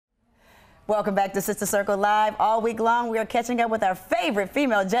Welcome back to Sister Circle Live. All week long, we are catching up with our favorite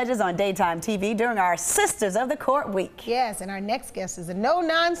female judges on daytime TV during our Sisters of the Court week. Yes, and our next guest is a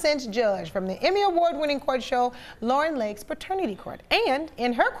no-nonsense judge from the Emmy Award-winning court show, Lauren Lake's Paternity Court. And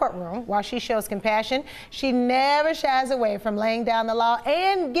in her courtroom, while she shows compassion, she never shies away from laying down the law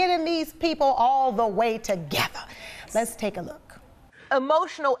and getting these people all the way together. Let's take a look.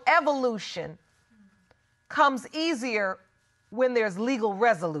 Emotional evolution comes easier when there's legal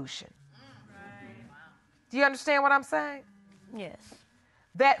resolution. Do you understand what I'm saying? Yes.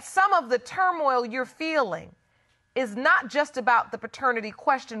 That some of the turmoil you're feeling is not just about the paternity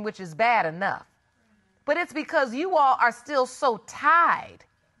question, which is bad enough, but it's because you all are still so tied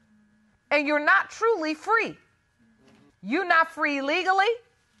and you're not truly free. You're not free legally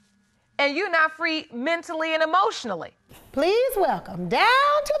and you're not free mentally and emotionally. Please welcome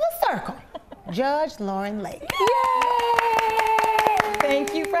down to the circle, Judge Lauren Lake. Yay!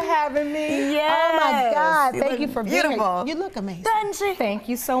 Thank you for having me. Yes. Oh my God, thank you for being beautiful. here. You look amazing. Doesn't she? Thank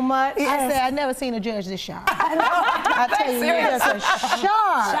you so much. I said I've never seen a judge this sharp. I tell you, you're just a sharp.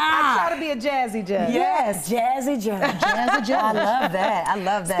 I try to be a jazzy judge. Yes, jazzy judge. Jazzy judge. I love that. I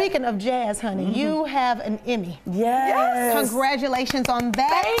love that. Speaking of jazz, honey, you have an Emmy. Yes. Congratulations on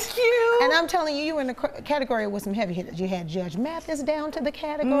that. Thank you. And I'm telling you, you were in the category with some heavy hitters. You had Judge Mathis down to the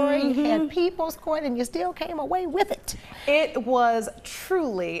category. You had People's Court, and you still came away with it. It was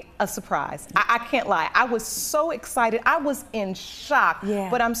truly a surprise. I can't lie. I was so excited. I was in shock,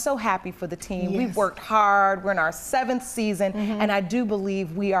 but I'm so happy for the team. Yes. We've worked hard. We're in our 7th season, and I do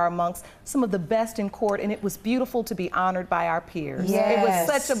believe we are amongst some of the best in court, and it was beautiful to be honored by our peers. Yes. It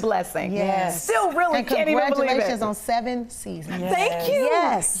was such a blessing. Yes. Still really And can't even believe it. congratulations on 7 seasons. Yes. Thank you.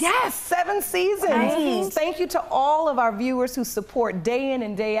 Yes. Yes, 7 seasons. Nice. Thank you to all of our viewers who support day in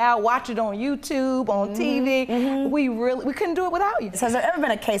and day out, watch it on YouTube, on TV. We couldn't do it without you. So has there ever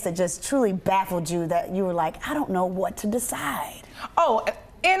been a case that just truly baffled you that you were like, I don't know what to decide? Oh,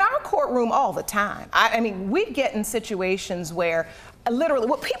 in our courtroom all the time. I mean, we get in situations where literally,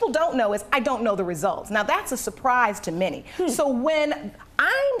 what people don't know is I don't know the results. Now, that's a surprise to many. So when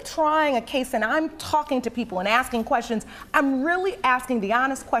I'm trying a case and I'm talking to people and asking questions, I'm really asking the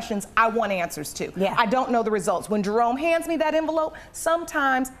honest questions I want answers to. Yeah. I don't know the results. When Jerome hands me that envelope,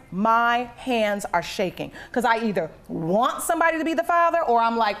 sometimes my hands are shaking because I either want somebody to be the father or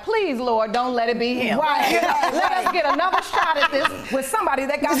I'm like, please, Lord, don't let it be him. Right. You know, let us get another shot at this with somebody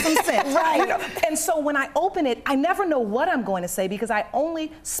that got some sense. Right. You know? And so when I open it, I never know what I'm going to say because I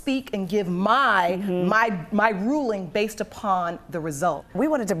only speak and give my ruling based upon the result. We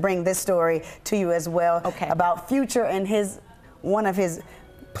wanted to bring this story to you as well about Future and one of his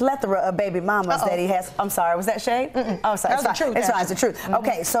plethora of baby mamas that he has. I'm sorry, was that shade? Oh, sorry. That's the truth. It's fine, it's the truth.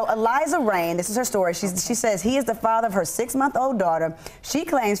 Okay, so Eliza Rain, this is her story. She says he is the father of her 6-month-old daughter. She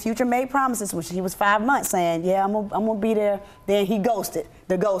claims Future made promises when she was 5 months saying, yeah, I'm gonna be there. Then he ghosted.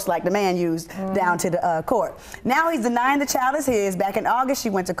 The ghost, like the man used, down to the court. Now he's denying the child is his. Back in August, she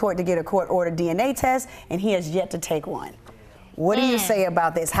went to court to get a court-ordered DNA test, and he has yet to take one. What do you say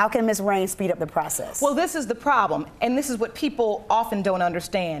about this? How can Ms. Rain speed up the process? Well, this is the problem, and this is what people often don't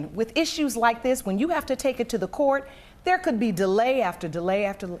understand. With issues like this, when you have to take it to the court, there could be delay after delay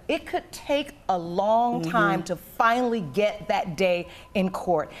after delay. It could take a long time to finally get that day in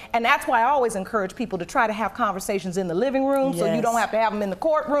court. And that's why I always encourage people to try to have conversations in the living room so you don't have to have them in the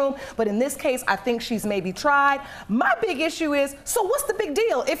courtroom. But in this case, I think she's maybe tried. My big issue is, so what's the big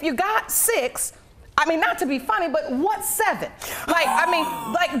deal? If you got 6, I mean, not to be funny, but what's 7? Like, I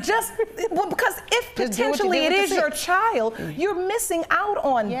mean, like because if potentially it is your child, you're missing out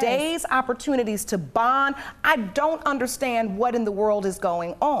on days, opportunities to bond. I don't understand what in the world is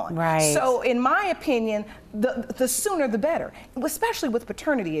going on. Right. So in my opinion, the sooner the better, especially with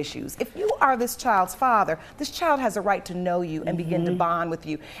paternity issues. If you are this child's father, this child has a right to know you and begin to bond with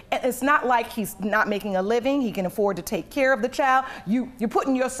you. And it's not like he's not making a living. He can afford to take care of the child. You're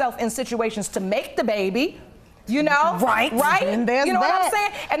putting yourself in situations to make the baby. You know? Right. And there's you know what I'm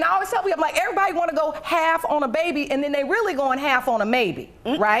saying? And I always tell people, I'm like, everybody want to go half on a baby, and then they really going half on a maybe.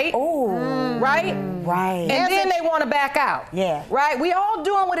 Right? Ooh. Right? Right. And then they want to back out. Yeah. Right? We all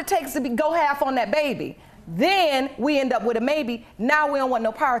doing what it takes to go half on that baby. Then we end up with a maybe. Now we don't want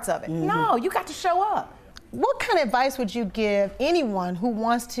no parts of it. No, you got to show up. What kind of advice would you give anyone who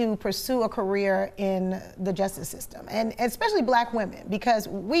wants to pursue a career in the justice system, and especially Black women, because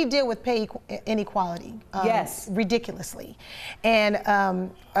we deal with pay inequality ridiculously,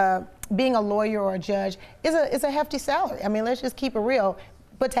 and being a lawyer or a judge is a hefty salary. I mean, let's just keep it real.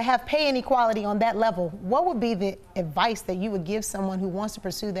 But to have pay inequality on that level, what would be the advice that you would give someone who wants to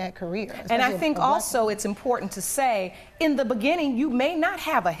pursue that career? And I think also it's important to say, in the beginning, you may not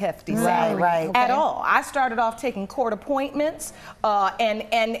have a hefty salary at all. I started off taking court appointments,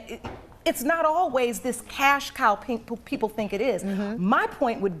 and it's not always this cash cow people think it is. My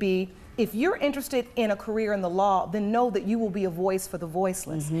point would be, if you're interested in a career in the law, then know that you will be a voice for the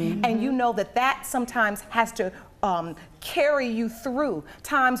voiceless. And you know that that sometimes has to carry you through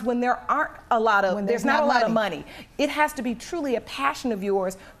times when there aren't a lot of, there's not a lot of money. It has to be truly a passion of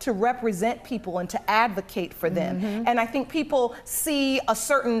yours to represent people and to advocate for them. And I think people see a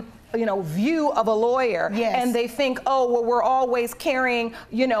certain view of a lawyer, and they think, oh, well, we're always carrying,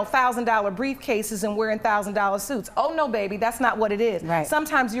 $1,000 briefcases and wearing $1,000 suits. Oh no, baby, that's not what it is.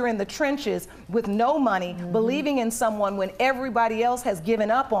 Sometimes you're in the trenches with no money, believing in someone when everybody else has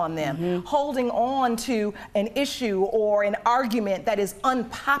given up on them, holding on to an issue or an argument that is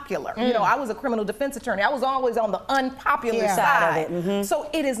unpopular. I was a criminal defense attorney. I was always on the unpopular side of it. So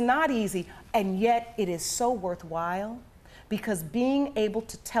it is not easy, and yet it is so worthwhile. Because being able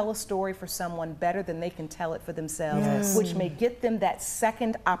to tell a story for someone better than they can tell it for themselves, which may get them that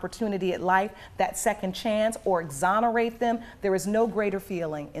second opportunity at life, that second chance, or exonerate them, there is no greater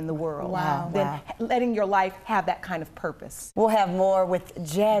feeling in the world than letting your life have that kind of purpose. We'll have more with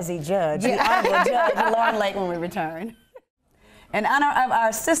Jazzy Judge, the Honorable Judge Lauren Lake, when we return. In honor of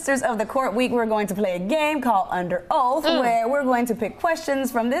our Sisters of the Court Week, we're going to play a game called Under Oath, where we're going to pick questions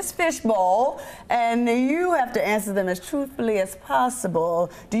from this fishbowl, and you have to answer them as truthfully as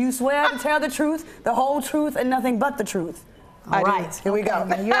possible. Do you swear to tell the truth, the whole truth, and nothing but the truth? All right, here we go.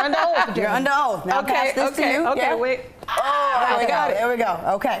 You're under oath. You're under oath. Now pass this to you. Okay, wait. Oh, there we go. There we go.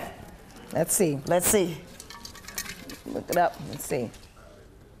 Okay. Let's see. Let's see. Look it up. Let's see.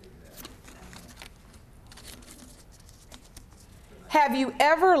 Have you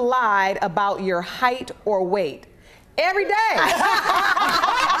ever lied about your height or weight? Every day.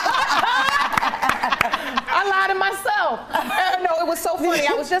 I lied to myself. No, it was so funny.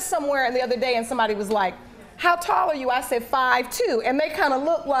 I was just somewhere the other day and somebody was like, how tall are you? I said 5'2", and they kind of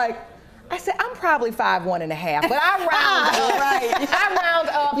looked like, I said, I'm probably 5'1.5", but I round up. I round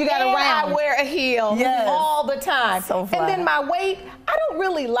up. You gotta round. I wear a heel all the time. So fly. And then my weight, I don't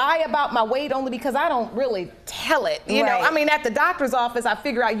really lie about my weight only because I don't really tell it. You know, I mean, at the doctor's office, I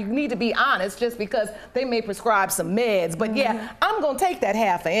figure out you need to be honest just because they may prescribe some meds. But yeah, I'm gonna take that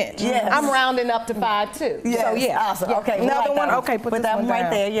 ½ inch. I'm rounding up to 5'2". Yes. So yeah. Awesome. Okay. Another one. Okay, put this that one right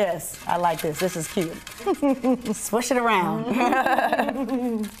down. there. Yes. I like this. This is cute. Swish it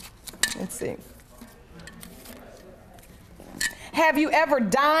around. Let's see. Have you ever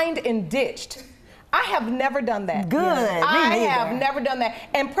dined and ditched? I have never done that. Good. I have never done that.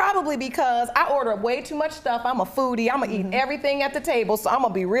 And probably because I order way too much stuff. I'm a foodie. I'm going to eat everything at the table, so I'm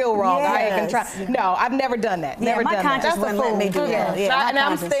going to be real wrong. I ain't gonna try. No, I've never done that. Never done that. My conscience wouldn't let me do that. And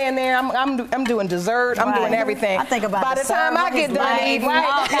I'm staying there. I'm doing dessert. I'm doing everything. I think about by the time I get done eating,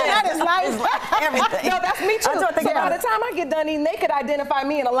 that is life. Everything. No, that's me too. So by the time I get done eating, they could identify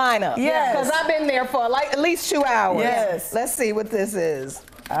me in a lineup. Yes. Because I've been there for like at least 2 hours. Yes. Let's see what this is.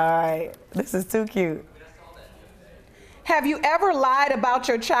 All right. This is too cute. Have you ever lied about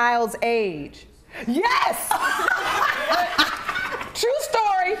your child's age? Yes! True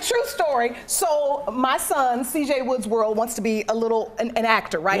story, true story. So my son, CJ Woods World, wants to be an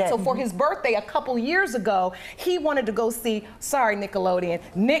actor, right? Yes. So for his birthday a couple years ago, he wanted to go see, sorry Nickelodeon,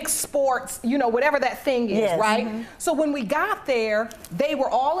 Nick's Sports, whatever that thing is, right? So when we got there, they were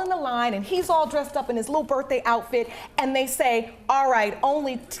all in the line and he's all dressed up in his little birthday outfit, and they say, all right,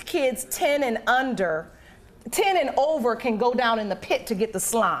 only kids 10 and under 10 and over can go down in the pit to get the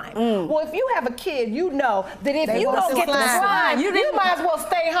slime. Well, if you have a kid, you know that if you don't get the slime, you might as well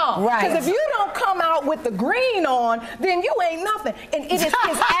stay home. Because if you don't come out with the green on, then you ain't nothing. And it is his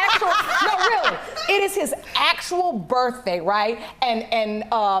actual, no, really, it is his actual birthday, right? And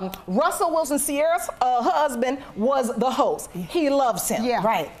Russell Wilson, Sierra's husband, was the host. He loves him. Yeah.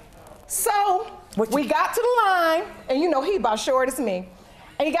 Right. So we got to the line, and he about short as me.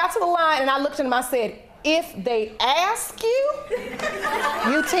 And he got to the line, and I looked at him, I said, if they ask you,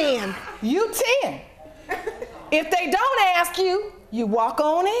 you 10. You 10. If they don't ask you, you walk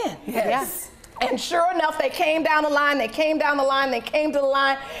on in. Yes. And sure enough, they came down the line, they came down the line, they came to the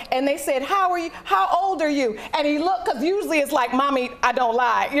line, and they said, how are you, how old are you? And he looked, because usually it's like, Mommy, I don't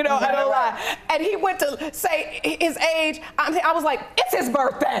lie, you know, I don't lie. And he went to say his age. I was like, it's his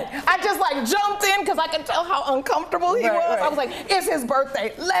birthday. I just like jumped in, because I could tell how uncomfortable he was. I was like, it's his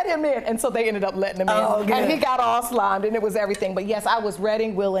birthday, let him in. And so they ended up letting him in. And he got all slimed, and it was everything. But yes, I was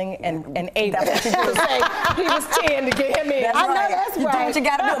ready, willing, and able to say he was 10 to get him in. I know that's right. You do what you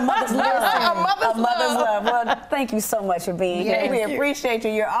got to do. A mother's love. A mother's love. Well, thank you so much for being here. We appreciate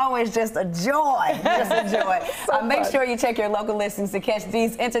you. You're always just a joy. Just a joy. Make sure you check your local listings to catch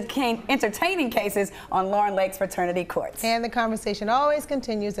these entertaining cases on Lauren Lake's Paternity Court. And the conversation always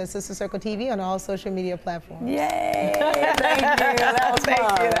continues at Sister Circle TV on all social media platforms. Yay! Thank you. That was fun.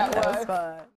 Thank you. That was fun.